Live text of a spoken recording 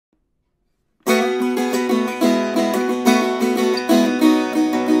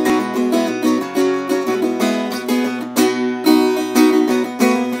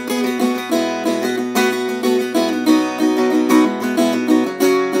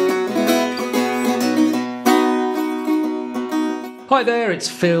Hi there, it's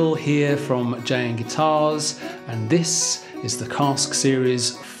Phil here from Guitars, and this is the Cask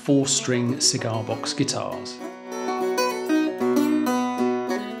Series 4-string cigar box guitars.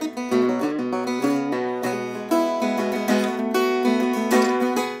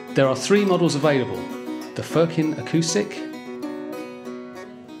 There are 3 models available: the Firkin Acoustic,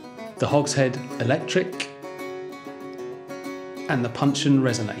 the Hogshead Electric, and the Puncheon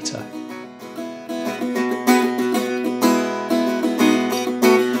Resonator.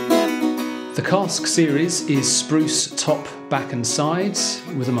 The Cask series is spruce top, back and sides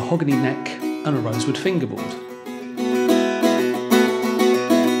with a mahogany neck and a rosewood fingerboard.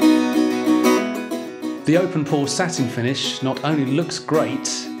 The open pore satin finish not only looks great,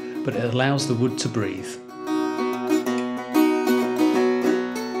 but it allows the wood to breathe.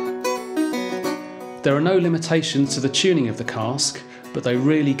 There are no limitations to the tuning of the Cask, but they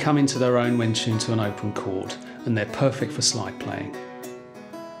really come into their own when tuned to an open chord, and they're perfect for slide playing.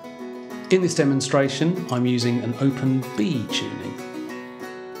 In this demonstration, I'm using an open B tuning.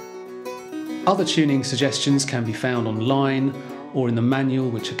 Other tuning suggestions can be found online or in the manual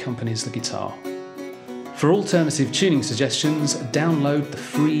which accompanies the guitar. For alternative tuning suggestions, download the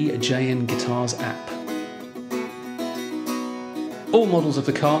free JN Guitars app. All models of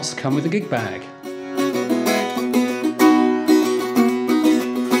the Cask come with a gig bag.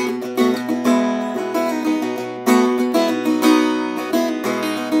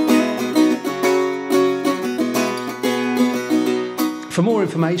 For more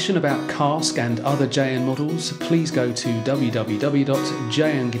information about Cask and other JN models, please go to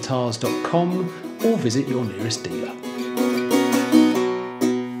www.jnguitars.com or visit your nearest dealer.